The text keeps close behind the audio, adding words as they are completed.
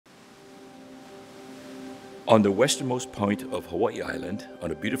On the westernmost point of Hawaii Island, on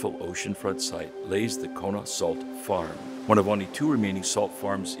a beautiful oceanfront site, lays the Kona Salt Farm, one of only 2 remaining salt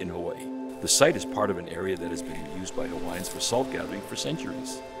farms in Hawaii. The site is part of an area that has been used by Hawaiians for salt gathering for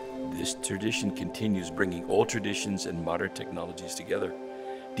centuries. This tradition continues, bringing old traditions and modern technologies together.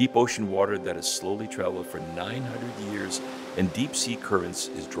 Deep ocean water that has slowly traveled for 900 years and deep sea currents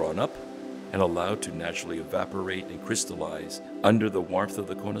is drawn up and allowed to naturally evaporate and crystallize under the warmth of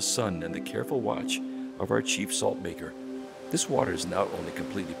the Kona sun and the careful watch of our chief salt maker. This water is not only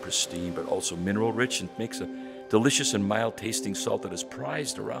completely pristine, but also mineral rich and makes a delicious and mild tasting salt that is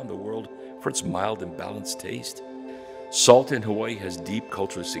prized around the world for its mild and balanced taste. Salt in Hawaii has deep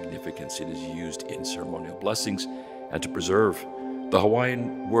cultural significance. It is used in ceremonial blessings and to preserve. The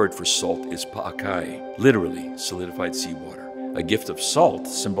Hawaiian word for salt is pa'akai, literally solidified seawater. A gift of salt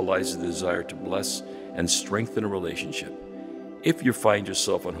symbolizes the desire to bless and strengthen a relationship. If you find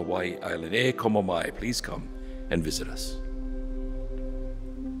yourself on Hawaii Island, e komo mai, please come and visit us.